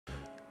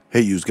Hey,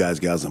 you guys,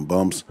 gals, and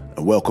bums,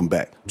 and welcome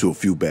back to A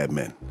Few Bad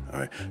Men. All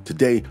right,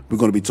 today we're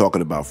going to be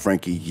talking about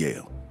Franky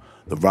Yale,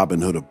 the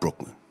Robin Hood of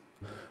Brooklyn.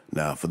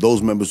 Now, for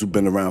those members who've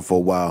been around for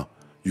a while,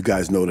 you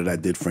guys know that I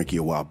did Franky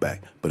a while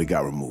back, but it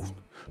got removed.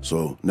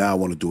 So now I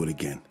want to do it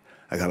again.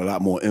 I got a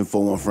lot more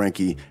info on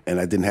Franky, and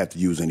I didn't have to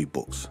use any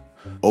books.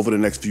 Over the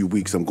next few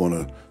weeks, I'm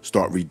going to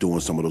start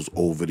redoing some of those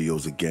old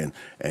videos again,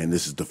 and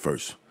this is the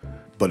first.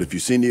 But if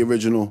you've seen the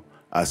original,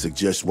 I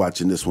suggest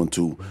watching this one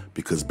too,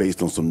 because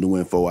based on some new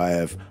info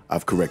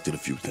I've corrected a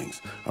few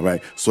things. All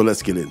right, so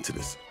let's get into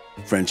this.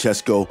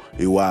 Francesco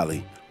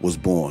Iwali was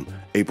born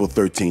April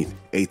 13th,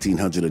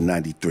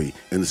 1893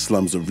 in the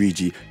slums of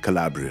Reggio,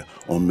 Calabria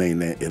on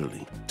mainland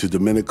Italy, to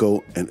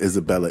Domenico and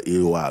Isabella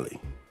Iwali.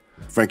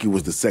 Franky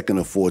was the second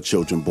of 4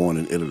 children born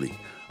in Italy.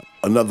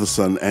 Another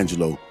son,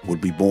 Angelo,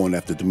 would be born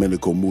after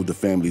Domenico moved the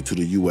family to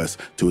the U.S.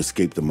 to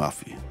escape the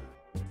mafia.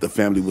 The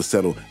family was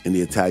settled in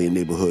the Italian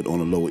neighborhood on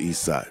the Lower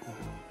East Side.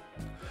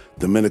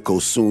 Domenico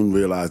soon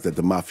realized that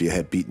the mafia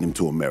had beaten him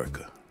to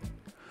America.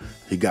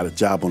 He got a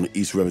job on the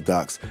East River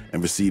docks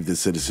and received his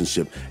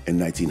citizenship in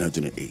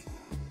 1908.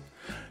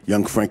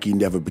 Young Franky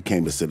never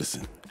became a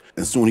citizen,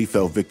 and soon he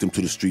fell victim to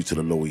the streets of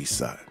the Lower East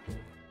Side.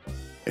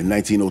 In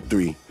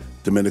 1903,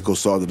 Domenico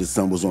saw that his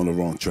son was on the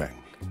wrong track.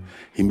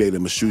 He made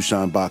him a shoe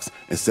shine box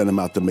and sent him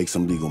out to make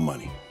some legal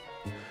money.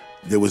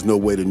 There was no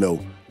way to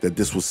know that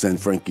this would send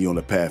Franky on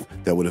a path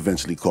that would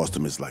eventually cost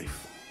him his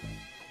life.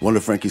 One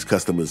of Franky's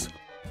customers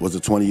was a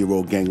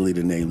 20-year-old gang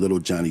leader named Little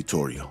Johnny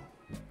Torrio.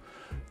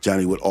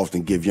 Johnny would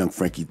often give young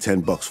Franky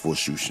 $10 for a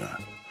shoe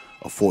shine,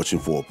 a fortune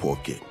for a poor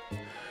kid.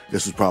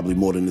 This was probably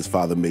more than his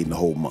father made in a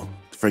whole month.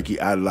 Franky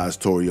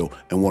idolized Torrio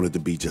and wanted to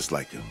be just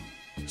like him.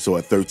 So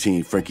at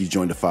 13, Franky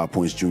joined the 5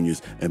 Points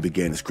Juniors and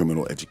began his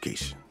criminal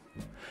education.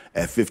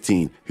 At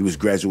 15, he was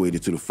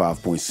graduated to the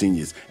 5 Points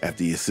Seniors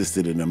after he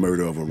assisted in the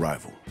murder of a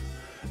rival.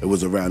 It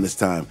was around this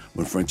time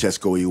when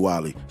Francesco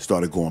Iwali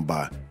started going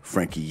by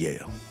Franky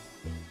Yale.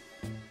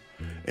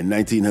 In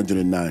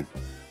 1909,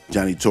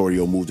 Johnny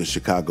Torrio moved to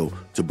Chicago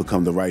to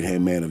become the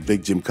right-hand man of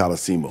Big Jim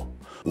Colosimo,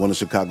 one of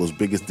Chicago's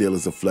biggest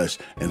dealers of flesh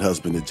and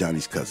husband to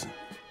Johnny's cousin.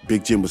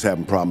 Big Jim was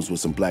having problems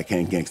with some black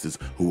hand gangsters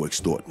who were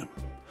extorting him.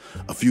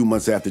 A few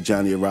months after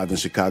Johnny arrived in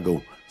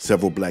Chicago,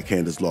 several black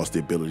handers lost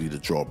their ability to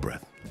draw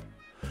breath.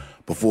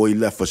 Before he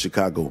left for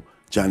Chicago,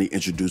 Johnny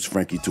introduced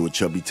Franky to a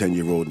chubby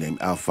 10-year-old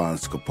named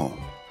Alphonse Capone.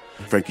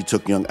 Franky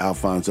took young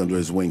Alphonse under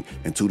his wing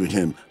and tutored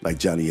him like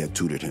Johnny had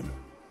tutored him.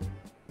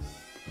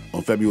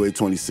 On February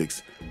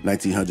 26,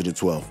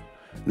 1912,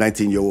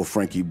 19-year-old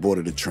Franky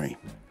boarded a train.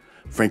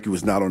 Franky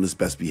was not on his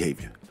best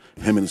behavior.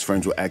 Him and his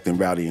friends were acting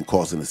rowdy and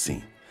causing a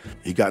scene.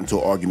 He got into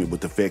an argument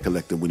with the fare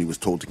collector when he was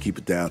told to keep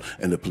it down,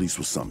 and the police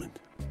was summoned.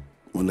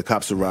 When the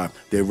cops arrived,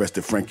 they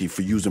arrested Franky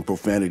for using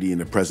profanity in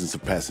the presence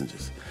of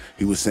passengers.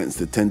 He was sentenced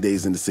to 10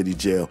 days in the city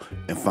jail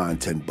and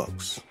fined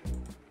 $10.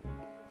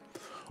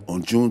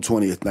 On June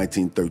 20th,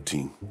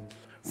 1913,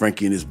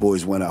 Franky and his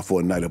boys went out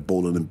for a night of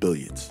bowling and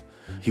billiards.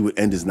 He would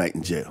end his night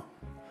in jail.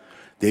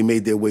 They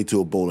made their way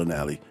to a bowling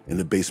alley in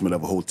the basement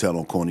of a hotel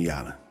on Coney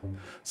Island.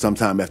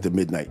 Sometime after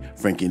midnight,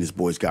 Franky and his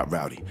boys got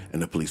rowdy,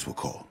 and the police were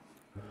called.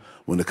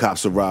 When the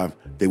cops arrived,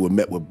 they were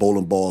met with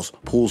bowling balls,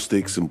 pool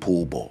sticks, and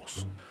pool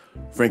balls.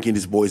 Franky and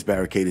his boys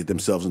barricaded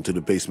themselves into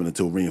the basement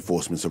until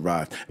reinforcements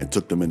arrived and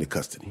took them into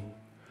custody.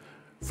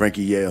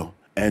 Franky Yale,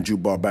 Andrew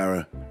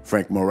Barbara,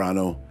 Frank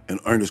Morano, and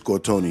Ernest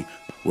Gortoni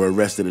were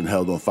arrested and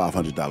held on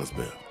 $500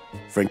 bail.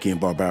 Franky and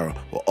Barbara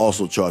were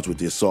also charged with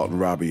the assault and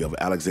robbery of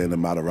Alexander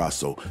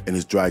Matarazzo in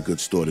his dry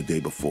goods store the day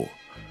before.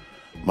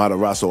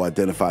 Matarazzo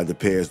identified the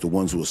pair as the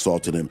ones who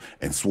assaulted him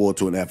and swore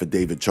to an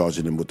affidavit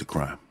charging him with the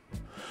crime.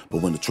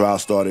 But when the trial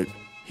started,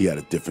 he had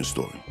a different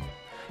story.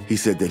 He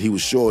said that he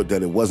was sure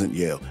that it wasn't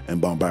Yale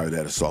and Barbara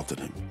that assaulted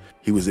him.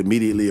 He was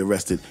immediately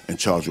arrested and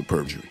charged with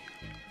perjury.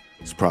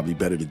 It's probably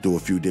better to do a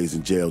few days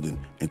in jail than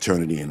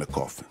eternity in a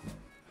coffin.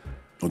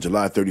 On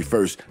July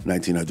 31st,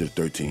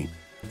 1913,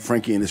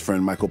 Franky and his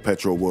friend Michael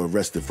Petro were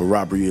arrested for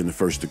robbery in the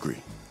first degree.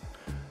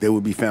 They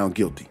would be found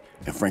guilty,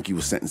 and Franky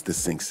was sentenced to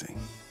Sing Sing.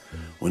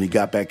 When he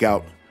got back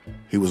out,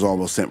 he was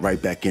almost sent right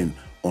back in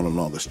on a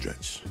longer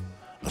stretch.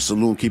 A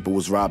saloon keeper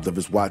was robbed of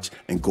his watch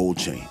and gold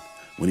chain.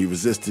 When he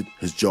resisted,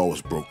 his jaw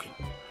was broken.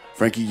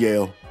 Franky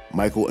Yale,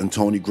 Michael and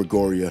Tony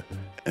Gregoria,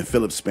 and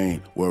Philip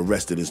Spain were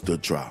arrested and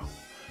stood trial.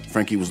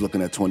 Franky was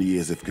looking at 20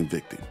 years if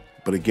convicted.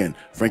 But again,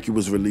 Franky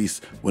was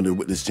released when the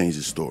witness changed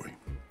his story.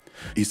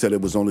 He said it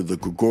was only the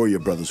Gregoria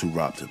brothers who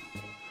robbed him.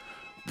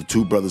 The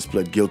 2 brothers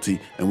pled guilty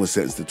and were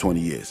sentenced to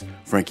 20 years.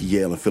 Franky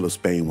Yale and Philip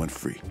Spain went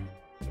free.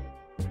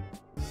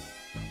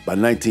 By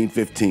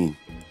 1915,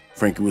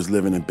 Franky was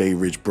living in Bay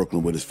Ridge,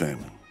 Brooklyn with his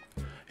family.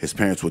 His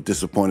parents were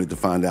disappointed to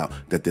find out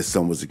that their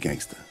son was a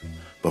gangster.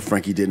 But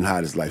Franky didn't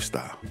hide his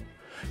lifestyle.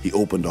 He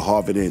opened the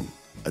Harvard Inn,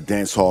 a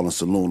dance hall and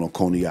saloon on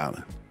Coney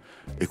Island.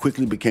 It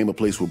quickly became a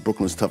place where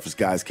Brooklyn's toughest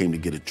guys came to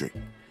get a drink.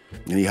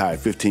 And he hired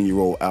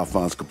 15-year-old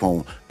Alphonse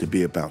Capone to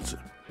be a bouncer.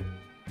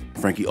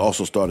 Franky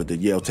also started the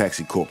Yale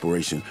Taxi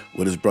Corporation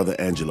with his brother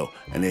Angelo,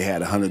 and they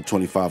had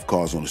 125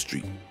 cars on the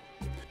street.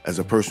 As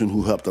a person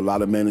who helped a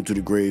lot of men into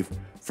the grave,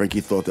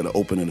 Franky thought that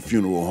opening a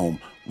funeral home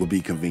would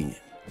be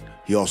convenient.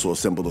 He also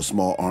assembled a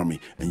small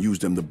army and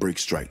used them to break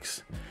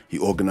strikes. He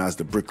organized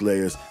the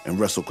bricklayers and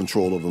wrestled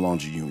control of the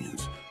laundry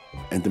unions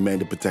and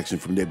demanded protection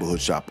from neighborhood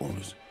shop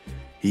owners.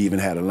 He even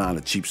had a line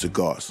of cheap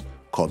cigars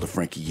called the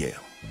Franky Yale.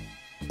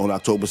 On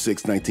October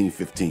 6,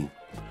 1915,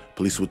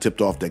 police were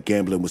tipped off that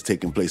gambling was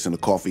taking place in a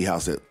coffee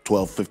house at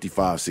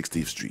 1255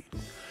 60th Street.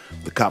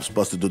 The cops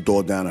busted the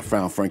door down and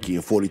found Franky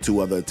and 42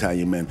 other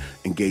Italian men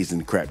engaged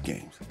in crap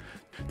games.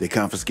 They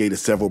confiscated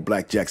several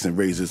blackjacks and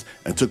razors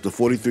and took the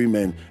 43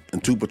 men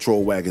in 2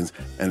 patrol wagons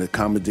and a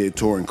commandeered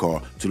touring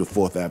car to the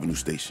 4th Avenue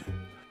station,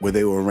 where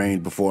they were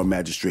arraigned before a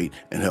magistrate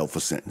and held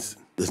for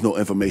sentencing. There's no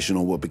information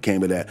on what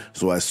became of that,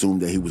 so I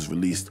assumed that he was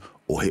released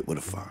or hit with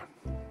a fine.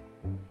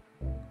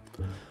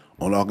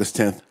 On August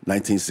 10th,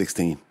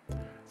 1916,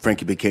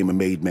 Franky became a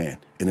made man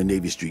in the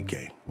Navy Street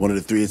Gang, one of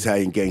the 3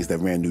 Italian gangs that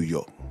ran New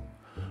York.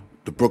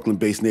 The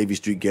Brooklyn-based Navy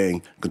Street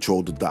Gang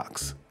controlled the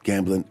docks,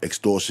 gambling,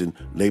 extortion,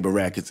 labor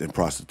rackets, and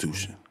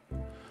prostitution.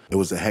 It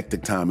was a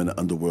hectic time in the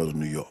underworld of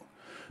New York.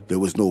 There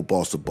was no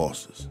boss of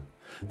bosses.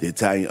 The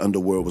Italian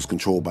underworld was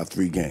controlled by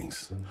 3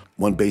 gangs,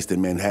 one based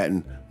in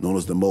Manhattan, known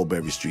as the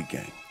Mulberry Street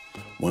Gang,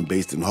 one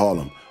based in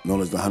Harlem,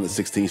 known as the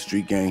 116th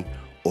Street Gang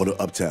or the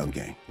Uptown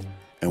Gang,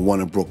 and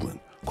one in Brooklyn,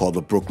 called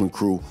the Brooklyn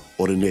Crew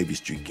or the Navy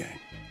Street Gang.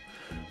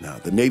 Now,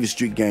 the Navy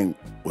Street Gang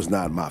was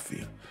not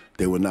mafia.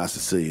 They were not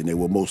Sicilian. They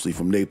were mostly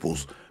from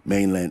Naples,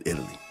 mainland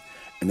Italy.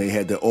 And they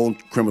had their own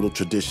criminal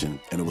tradition,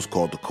 and it was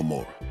called the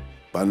Camorra.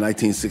 By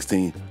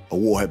 1916, a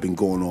war had been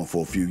going on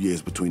for a few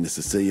years between the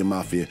Sicilian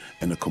Mafia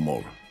and the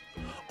Camorra.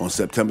 On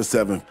September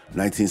 7,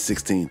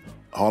 1916,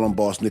 Harlem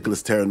boss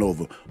Nicholas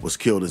Terranova was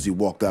killed as he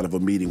walked out of a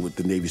meeting with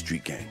the Navy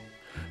Street Gang.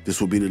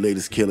 This would be the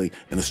latest killing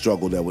in a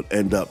struggle that would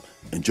end up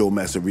in Joe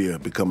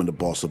Masseria becoming the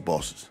boss of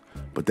bosses.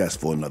 But that's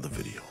for another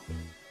video.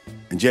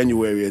 In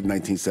January of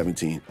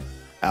 1917,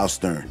 Al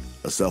Stern,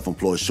 a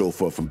self-employed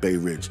chauffeur from Bay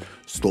Ridge,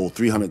 stole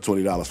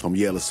 $320 from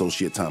Yale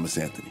associate Thomas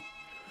Anthony.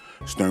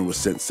 Stern was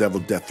sent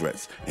several death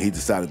threats, and he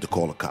decided to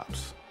call the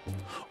cops.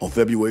 On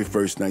February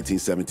 1st,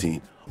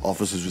 1917,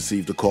 officers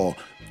received a call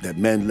that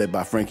men led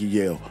by Franky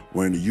Yale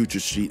were in the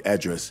Utrecht Street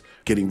address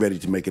getting ready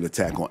to make an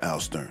attack on Al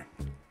Stern.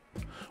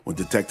 When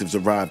detectives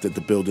arrived at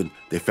the building,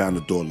 they found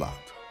the door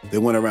locked. They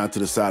went around to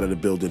the side of the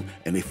building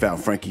and they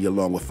found Franky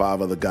along with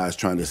 5 other guys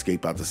trying to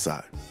escape out the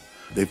side.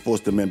 They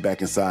forced the men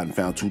back inside and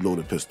found 2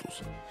 loaded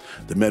pistols.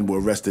 The men were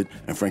arrested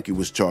and Franky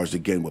was charged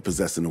again with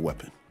possessing a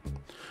weapon.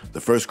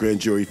 The first grand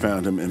jury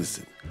found him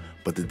innocent,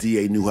 but the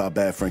DA knew how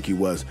bad Franky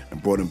was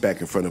and brought him back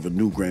in front of a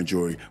new grand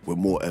jury with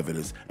more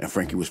evidence, and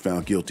Franky was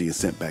found guilty and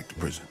sent back to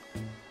prison.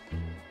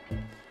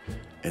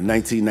 In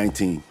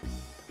 1919,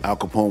 Al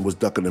Capone was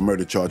ducking a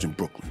murder charge in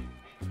Brooklyn.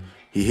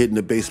 He hid in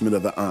the basement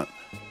of the aunt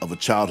of a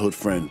childhood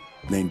friend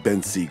named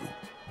Ben Siegel.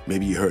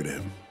 Maybe you heard of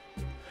him.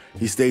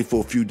 He stayed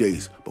for a few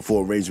days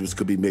before arrangements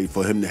could be made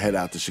for him to head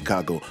out to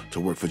Chicago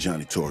to work for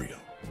Johnny Torrio.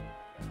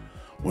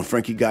 When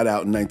Franky got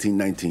out in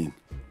 1919,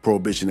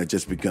 Prohibition had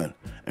just begun,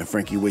 and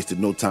Franky wasted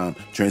no time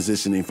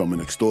transitioning from an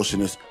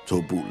extortionist to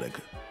a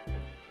bootlegger.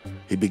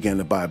 He began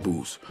to buy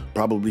booze,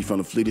 probably from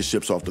the fleet of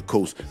ships off the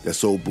coast that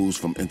sold booze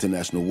from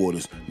international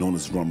waters known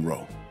as Rum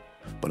Row,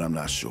 but I'm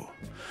not sure.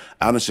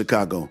 Out in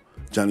Chicago,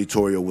 Johnny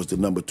Torrio was the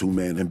number 2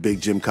 man in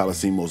Big Jim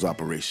Colosimo's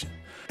operation,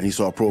 and he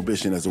saw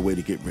Prohibition as a way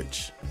to get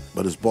rich.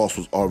 But his boss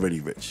was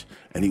already rich,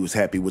 and he was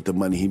happy with the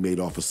money he made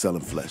off of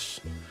selling flesh.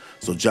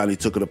 So Johnny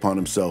took it upon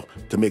himself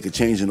to make a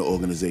change in the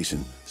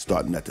organization,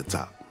 starting at the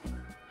top.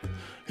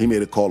 He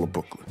made a call to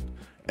Brooklyn,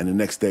 and the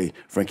next day,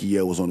 Franky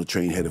Yale was on the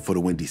train headed for the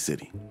Windy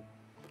City.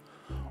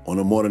 On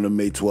the morning of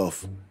May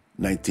 12,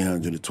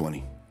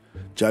 1920,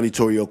 Johnny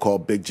Torrio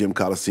called Big Jim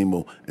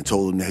Colosimo and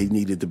told him that he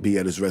needed to be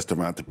at his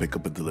restaurant to pick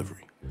up a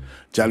delivery.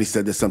 Johnny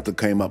said that something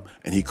came up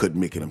and he couldn't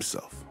make it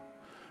himself.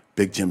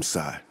 Big Jim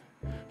sighed.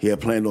 He had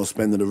planned on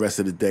spending the rest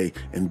of the day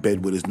in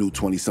bed with his new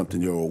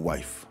 20-something-year-old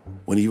wife.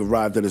 When he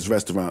arrived at his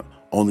restaurant,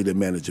 only the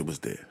manager was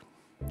there.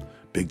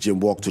 Big Jim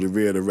walked to the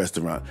rear of the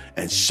restaurant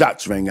and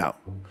shots rang out.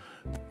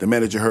 The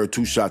manager heard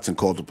 2 shots and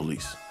called the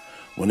police.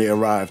 When they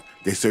arrived,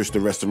 they searched the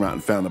restaurant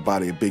and found the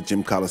body of Big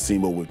Jim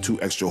Colosimo with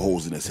 2 extra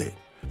holes in his head.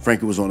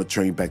 Franky was on a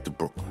train back to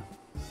Brooklyn.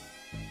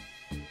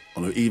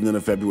 On the evening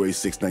of February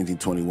 6,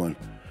 1921,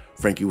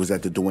 Franky was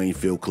at the Duane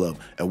Field Club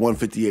at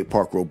 158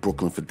 Park Road,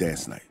 Brooklyn for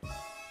dance night.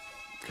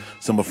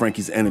 Some of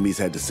Franky's enemies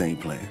had the same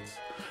plans.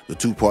 The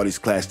 2 parties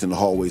clashed in the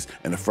hallways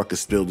and the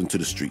fracas spilled into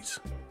the streets.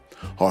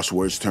 Harsh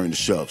words turned to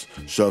shoves,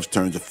 shoves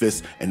turned to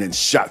fists, and then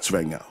shots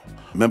rang out.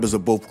 Members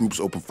of both groups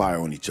opened fire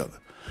on each other.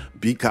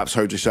 Beat cops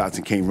heard the shots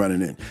and came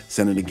running in,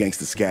 sending the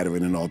gangsters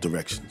scattering in all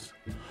directions.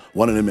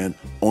 One of the men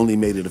only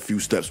made it a few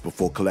steps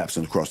before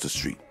collapsing across the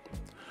street.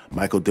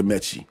 Michael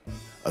DeMecci,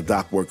 a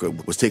dock worker,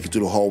 was taken to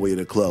the hallway of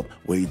the club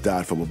where he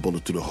died from a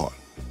bullet to the heart.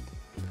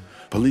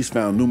 Police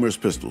found numerous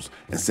pistols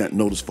and sent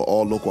notice for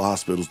all local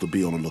hospitals to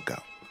be on the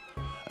lookout.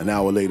 An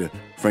hour later,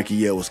 Franky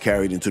Yale was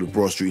carried into the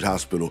Broad Street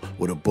Hospital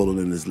with a bullet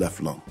in his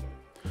left lung.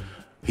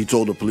 He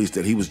told the police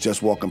that he was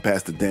just walking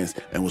past the dance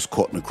and was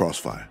caught in the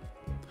crossfire.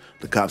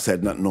 The cops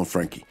had nothing on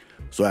Franky,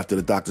 So after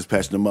the doctors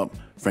patched him up,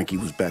 Franky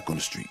was back on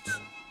the streets.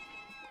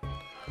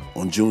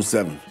 On June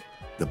 7th,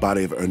 the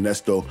body of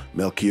Ernesto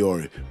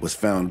Melchiorre was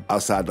found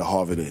outside the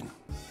Harvard Inn.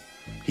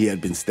 He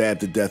had been stabbed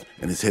to death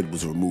and his head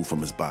was removed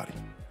from his body.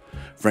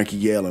 Franky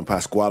Yale and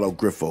Pasquale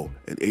Griffo,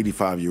 an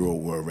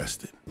 85-year-old, were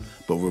arrested,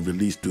 but were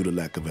released due to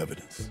lack of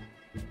evidence.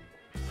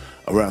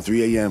 Around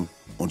 3 a.m.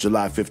 on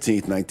July 15,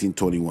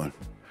 1921,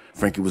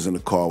 Franky was in a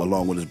car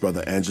along with his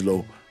brother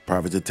Angelo,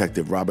 Private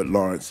Detective Robert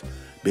Lawrence,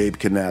 Babe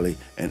Canale,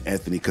 and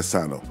Anthony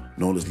Cassano,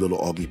 known as Little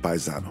Augie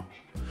Paisano.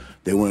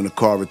 They were in a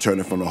car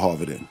returning from the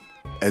Harvard Inn.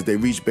 As they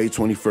reached Bay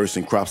 21st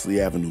and Cropsley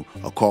Avenue,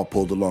 a car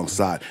pulled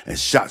alongside and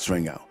shots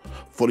rang out.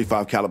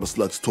 45 caliber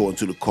slugs tore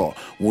into the car,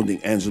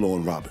 wounding Angelo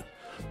and Robert.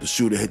 The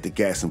shooter hit the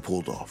gas and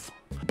pulled off.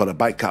 But a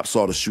bike cop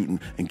saw the shooting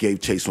and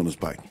gave chase on his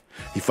bike.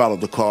 He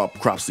followed the car up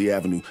Cropsley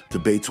Avenue to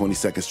Bay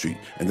 22nd Street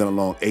and then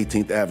along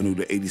 18th Avenue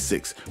to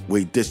 86, where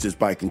he ditched his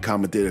bike and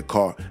commandeered a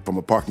car from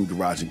a parking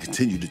garage and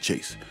continued to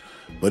chase.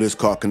 But his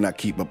car could not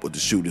keep up with the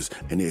shooters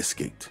and they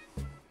escaped.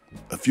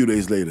 A few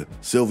days later,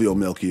 Silvio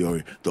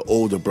Melchiorre, the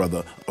older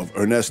brother of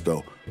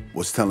Ernesto,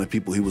 was telling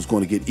people he was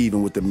going to get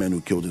even with the men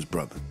who killed his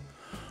brother.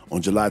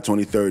 On July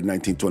 23,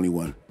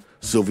 1921,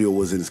 Silvio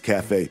was in his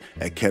cafe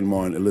at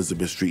Kenmore and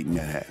Elizabeth Street in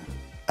Manhattan.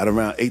 At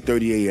around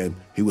 8:30 a.m.,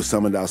 he was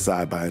summoned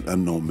outside by an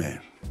unknown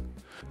man.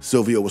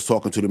 Silvio was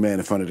talking to the man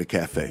in front of the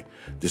cafe.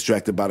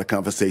 Distracted by the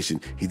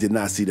conversation, he did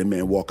not see the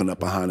man walking up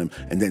behind him,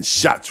 and then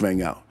shots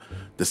rang out.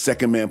 The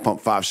second man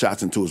pumped 5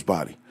 shots into his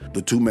body.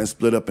 The 2 men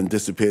split up and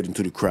disappeared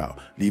into the crowd,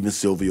 leaving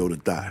Silvio to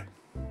die.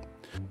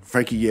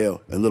 Franky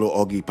Yale and Little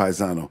Augie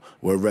Paisano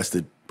were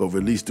arrested but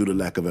released due to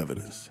lack of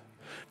evidence.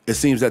 It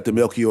seems that the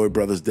Melchiorre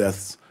brothers'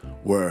 deaths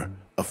were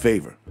a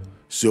favor.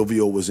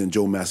 Silvio was in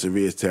Joe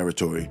Masseria's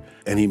territory,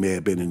 and he may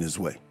have been in his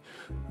way.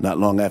 Not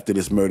long after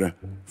this murder,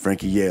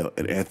 Franky Yale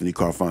and Anthony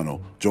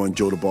Carfano joined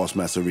Joe the Boss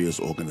Masseria's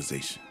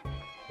organization.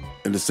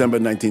 In December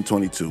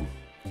 1922,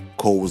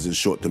 coal was in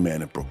short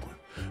demand in Brooklyn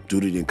due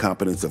to the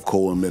incompetence of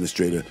coal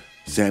administrator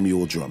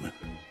Samuel Drummond.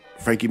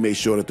 Franky made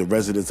sure that the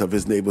residents of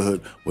his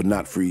neighborhood would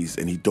not freeze,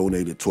 and he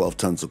donated 12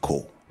 tons of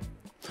coal.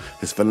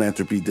 His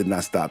philanthropy did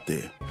not stop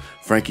there.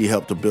 Franky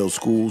helped to build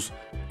schools,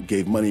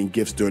 gave money and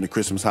gifts during the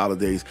Christmas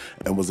holidays,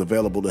 and was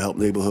available to help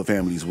neighborhood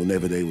families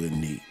whenever they were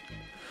in need.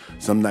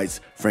 Some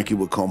nights, Franky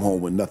would come home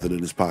with nothing in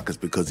his pockets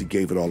because he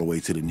gave it all away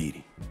to the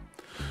needy.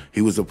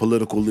 He was a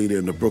political leader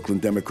in the Brooklyn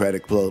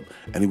Democratic Club,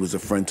 and he was a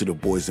friend to the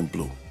Boys in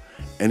Blue.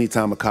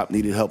 Anytime a cop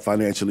needed help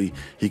financially,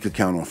 he could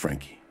count on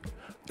Franky.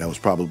 That was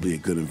probably a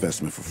good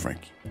investment for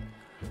Franky.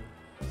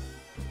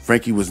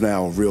 Franky was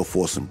now a real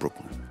force in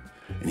Brooklyn,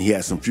 and he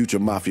had some future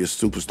mafia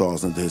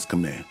superstars under his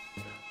command.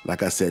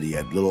 Like I said, he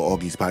had Little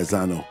Augie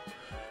Paisano.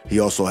 He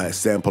also had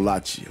Sam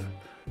Palaccia,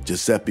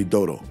 Giuseppe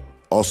Dotto,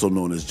 also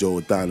known as Joe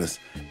Adonis,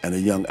 and a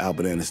young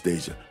Albert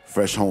Anastasia,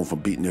 fresh home from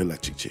beating their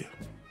electric chair.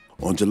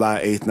 On July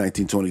 8,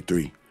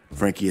 1923,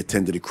 Franky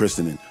attended a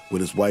christening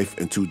with his wife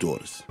and 2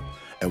 daughters.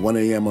 At 1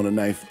 a.m. on the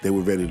 9th, they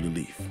were ready to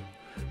leave.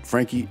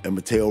 Franky and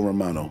Matteo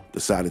Romano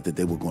decided that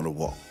they were going to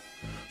walk.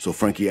 So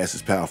Franky asked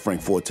his pal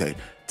Frank Forte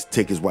to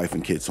take his wife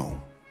and kids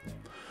home.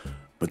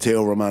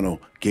 Matteo Romano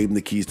gave him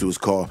the keys to his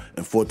car,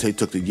 and Forte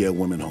took the Yale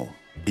women home.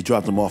 He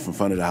dropped them off in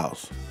front of the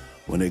house.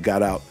 When they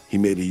got out, he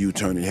made a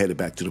U-turn and headed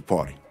back to the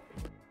party.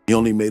 He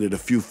only made it a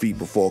few feet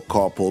before a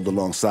car pulled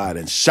alongside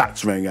and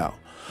shots rang out.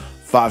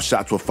 5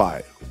 shots were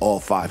fired. All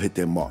 5 hit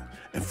their mark,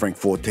 and Frank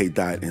Forte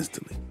died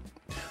instantly.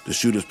 The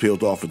shooters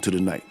peeled off into the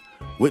night.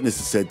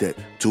 Witnesses said that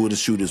 2 of the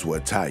shooters were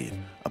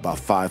Italian, about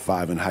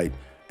 5'5" in height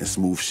and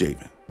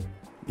smooth-shaven.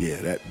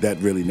 Yeah, that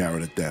really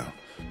narrowed it down.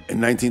 In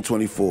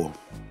 1924,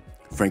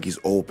 Franky's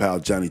old pal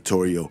Johnny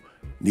Torrio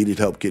needed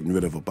help getting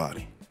rid of a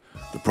body.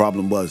 The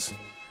problem was,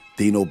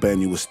 Dino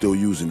Bagno was still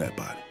using that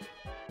body.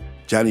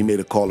 Johnny made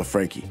a call to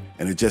Franky,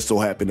 and it just so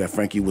happened that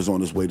Franky was on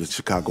his way to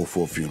Chicago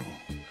for a funeral.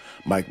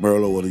 Mike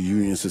Merlo of the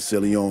Union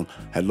Sicilione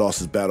had lost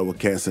his battle with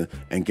cancer,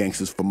 and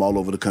gangsters from all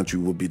over the country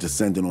would be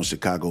descending on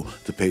Chicago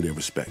to pay their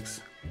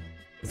respects.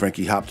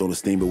 Franky hopped on a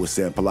steamer with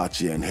Sam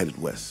Palaccia and headed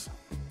west.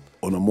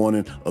 On the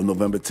morning of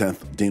November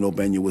 10th, Dino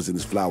Bagno was in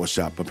his flower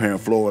shop preparing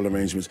floral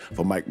arrangements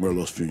for Mike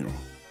Merlo's funeral.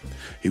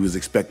 He was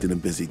expecting a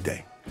busy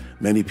day.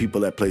 Many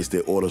people had placed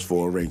their orders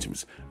for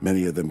arrangements,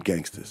 many of them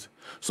gangsters.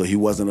 So he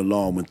wasn't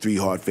alarmed when 3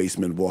 hard-faced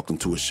men walked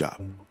into his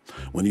shop.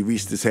 When he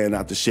reached his hand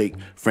out to shake,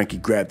 Franky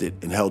grabbed it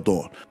and held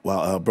on,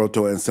 while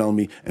Alberto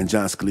Anselmi and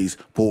John Scalise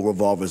pulled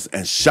revolvers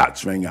and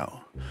shots rang out.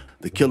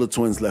 The killer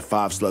twins left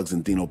 5 slugs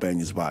in Dino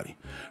Bagno's body.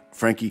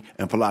 Franky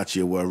and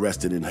Palaccia were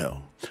arrested and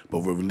held, but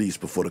were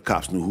released before the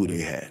cops knew who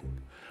they had.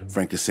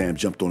 Frank and Sam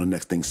jumped on the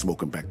next thing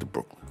smoking back to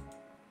Brooklyn.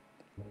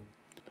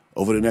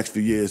 Over the next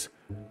few years,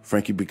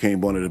 Franky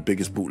became one of the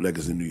biggest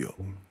bootleggers in New York.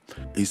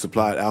 He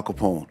supplied Al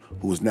Capone,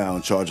 who was now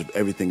in charge of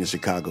everything in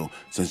Chicago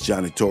since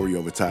Johnny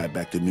Torrio retired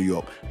back to New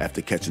York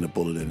after catching a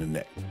bullet in the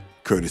neck,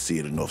 courtesy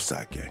of the North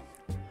Side Gang.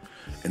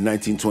 In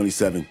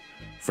 1927,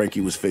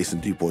 Franky was facing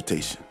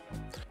deportation.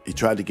 He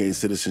tried to gain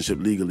citizenship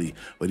legally,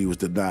 but he was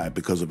denied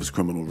because of his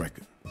criminal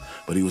record.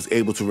 But he was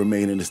able to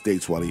remain in the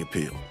States while he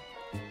appealed.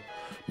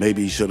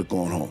 Maybe he should have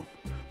gone home,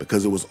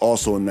 because it was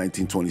also in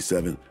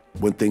 1927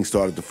 when things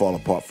started to fall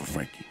apart for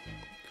Franky.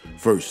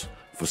 First,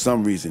 for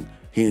some reason,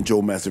 he and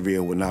Joe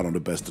Masseria were not on the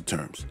best of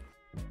terms.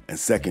 And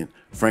second,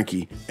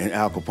 Franky and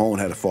Al Capone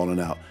had a falling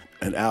out,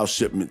 and Al's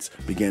shipments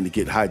began to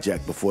get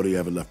hijacked before they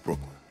ever left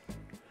Brooklyn.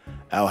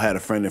 Al had a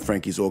friend in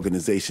Franky's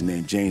organization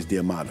named James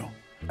D'Amato.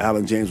 Al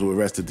and James were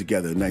arrested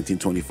together in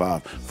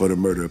 1925 for the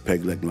murder of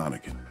Peg Leg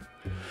Lonigan.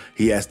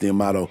 He asked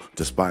D'Amato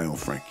to spy on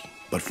Franky,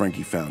 but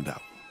Franky found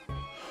out.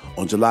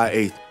 On July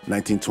 8,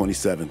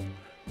 1927,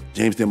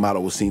 James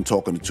D'Amato was seen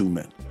talking to two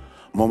men.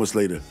 Moments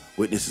later,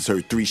 witnesses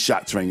heard 3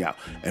 shots ring out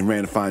and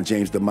ran to find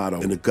James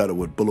D'Amato in the gutter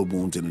with bullet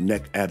wounds in the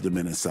neck,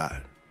 abdomen, and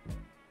side.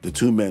 The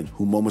 2 men,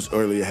 who moments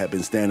earlier had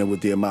been standing with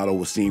D'Amato,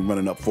 were seen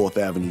running up 4th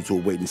Avenue to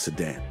a waiting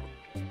sedan.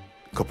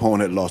 Capone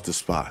had lost his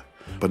spy,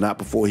 but not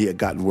before he had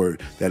gotten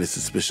word that his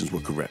suspicions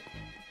were correct.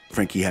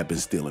 Franky had been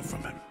stealing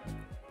from him.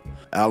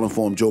 Al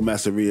informed Joe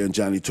Masseria and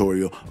Johnny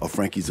Torrio of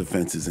Franky's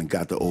offenses and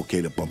got the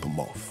okay to bump him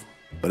off.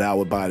 But Al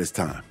would bide his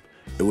time.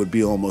 It would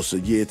be almost a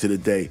year to the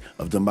day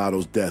of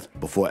D'Amato's death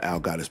before Al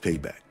got his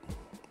payback.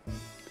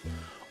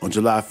 On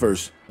July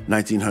 1st,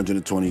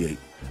 1928,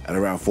 at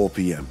around 4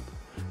 p.m.,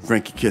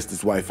 Franky kissed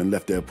his wife and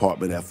left their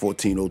apartment at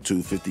 1402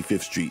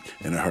 55th Street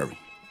in a hurry.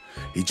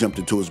 He jumped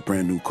into his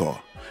brand new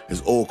car.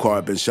 His old car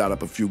had been shot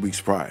up a few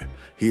weeks prior.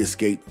 He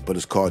escaped, but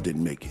his car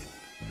didn't make it.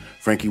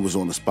 Franky was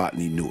on the spot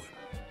and he knew it.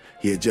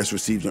 He had just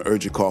received an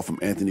urgent call from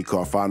Anthony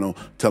Carfano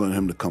telling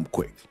him to come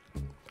quick.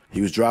 He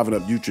was driving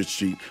up Utrecht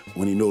Street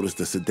when he noticed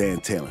a sedan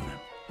tailing him.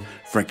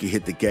 Franky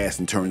hit the gas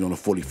and turned on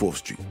 44th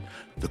Street.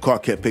 The car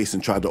kept pace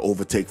and tried to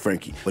overtake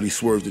Franky, but he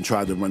swerved and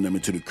tried to run them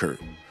into the curb.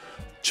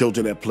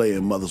 Children at play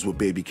and mothers with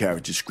baby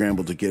carriages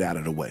scrambled to get out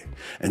of the way.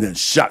 And then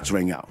shots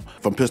rang out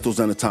from pistols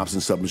and a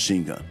Thompson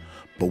submachine gun.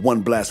 But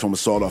one blast from a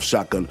sawed-off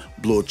shotgun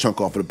blew a chunk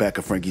off of the back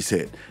of Franky's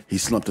head. He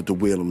slumped at the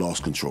wheel and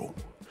lost control.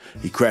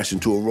 He crashed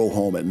into a row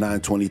home at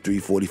 923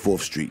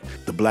 44th Street.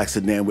 The black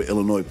sedan with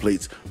Illinois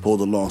plates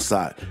pulled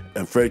alongside,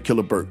 and Fred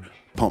Killerbert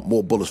pumped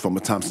more bullets from a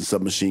Thompson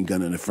submachine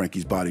gun into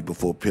Franky's body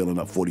before peeling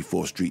up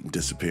 44th Street and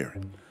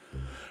disappearing.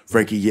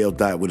 Franky Yale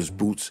died with his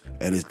boots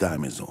and his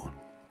diamonds on.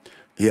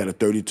 He had a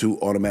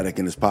 .32 automatic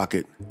in his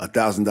pocket,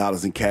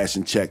 $1,000 in cash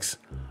and checks,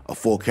 a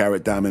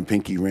 4-carat diamond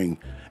pinky ring,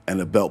 and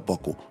a belt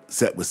buckle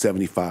set with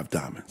 75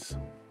 diamonds.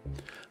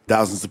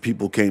 Thousands of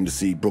people came to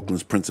see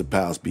Brooklyn's Prince of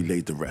Pals be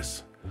laid to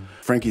rest.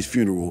 Franky's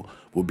funeral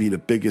will be the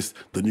biggest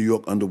the New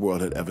York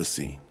underworld had ever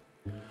seen.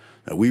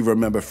 Now, we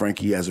remember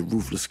Franky as a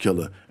ruthless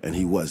killer, and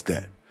he was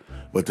that.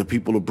 But the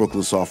people of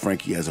Brooklyn saw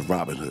Franky as a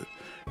Robin Hood,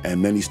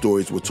 and many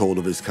stories were told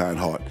of his kind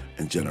heart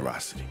and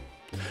generosity.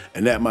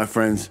 And that, my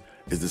friends,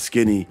 is the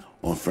skinny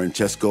on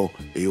Francesco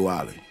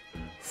Iwali,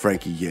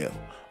 Franky Yale.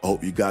 I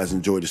hope you guys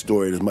enjoyed the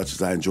story as much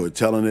as I enjoyed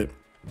telling it.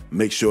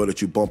 Make sure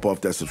that you bump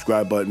off that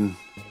subscribe button,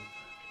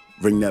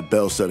 ring that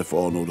bell, set it for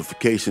all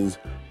notifications,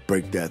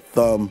 break that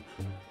thumb.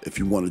 If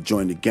you want to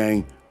join the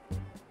gang,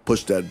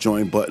 push that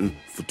join button.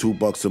 For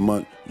 $2 a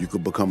month, you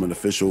could become an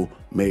official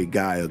made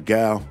guy or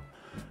gal.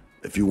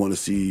 If you want to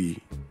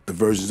see the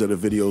versions of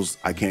the videos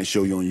I can't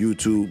show you on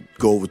YouTube,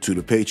 go over to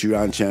the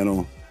Patreon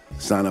channel,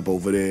 sign up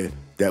over there.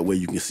 That way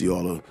you can see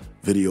all the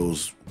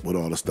videos with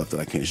all the stuff that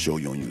I can't show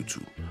you on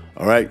YouTube.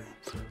 All right?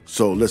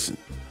 So listen,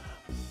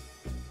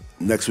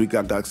 next week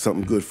I got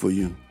something good for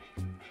you.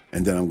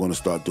 And then I'm going to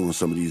start doing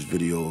some of these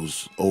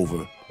videos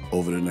over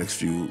the next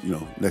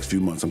few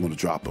months. I'm going to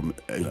drop them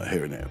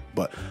here and there.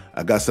 But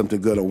I got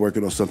something good. I'm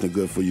working on something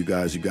good for you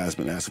guys. You guys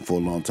been asking for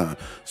a long time.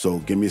 So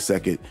give me a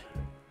second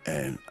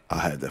and I'll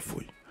have that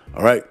for you.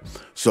 All right?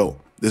 So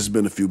this has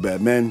been A Few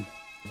Bad Men.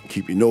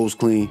 Keep your nose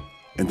clean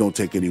and don't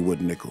take any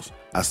wooden nickels.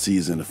 I'll see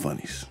you in the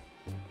funnies.